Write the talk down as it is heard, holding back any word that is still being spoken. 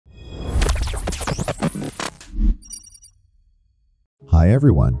Hi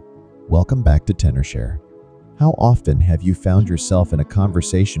everyone, welcome back to TenorShare. How often have you found yourself in a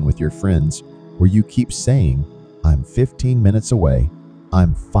conversation with your friends where you keep saying, I'm 15 minutes away,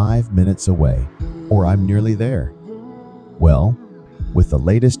 I'm 5 minutes away, or I'm nearly there? Well, with the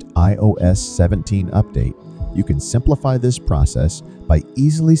latest iOS 17 update, you can simplify this process by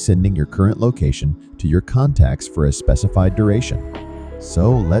easily sending your current location to your contacts for a specified duration.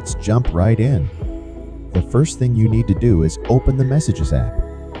 So let's jump right in. The first thing you need to do is open the Messages app.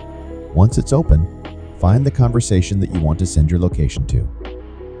 Once it's open, find the conversation that you want to send your location to.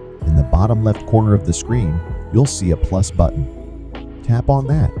 In the bottom left corner of the screen, you'll see a plus button. Tap on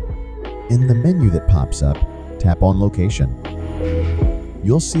that. In the menu that pops up, tap on Location.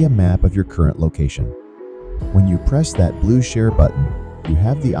 You'll see a map of your current location. When you press that blue Share button, you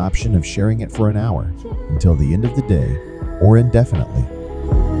have the option of sharing it for an hour, until the end of the day, or indefinitely.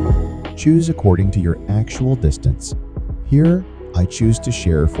 Choose according to your actual distance. Here, I choose to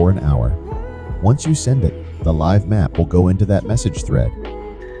share for an hour. Once you send it, the live map will go into that message thread.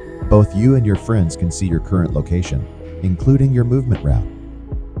 Both you and your friends can see your current location, including your movement route.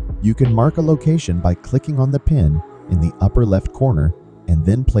 You can mark a location by clicking on the pin in the upper left corner and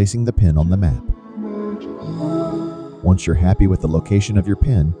then placing the pin on the map. Once you're happy with the location of your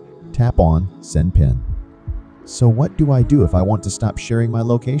pin, tap on Send Pin. So what do I do if I want to stop sharing my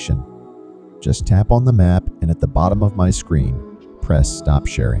location? Just tap on the map and at the bottom of my screen, press Stop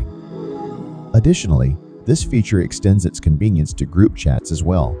Sharing. Additionally, this feature extends its convenience to group chats as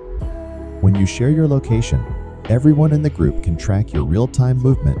well. When you share your location, everyone in the group can track your real-time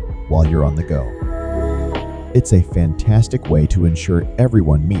movement while you're on the go. It's a fantastic way to ensure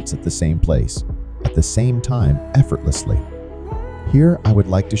everyone meets at the same place, at the same time effortlessly. Here, I would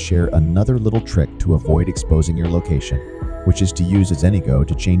like to share another little trick to avoid exposing your location, which is to use AnyGo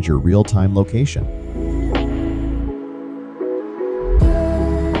to change your real-time location.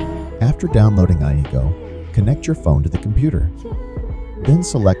 After downloading AnyGo, connect your phone to the computer. Then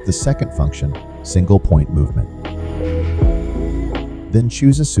select the second function, Single Point Movement. Then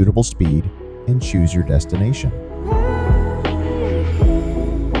choose a suitable speed and choose your destination.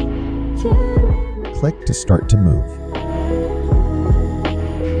 Click to start to move.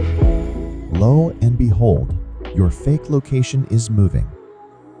 Lo and behold, your fake location is moving.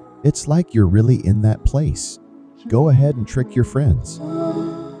 It's like you're really in that place. Go ahead and trick your friends.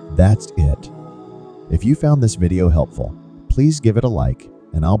 That's it. If you found this video helpful, please give it a like,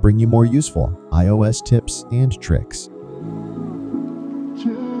 and I'll bring you more useful iOS tips and tricks.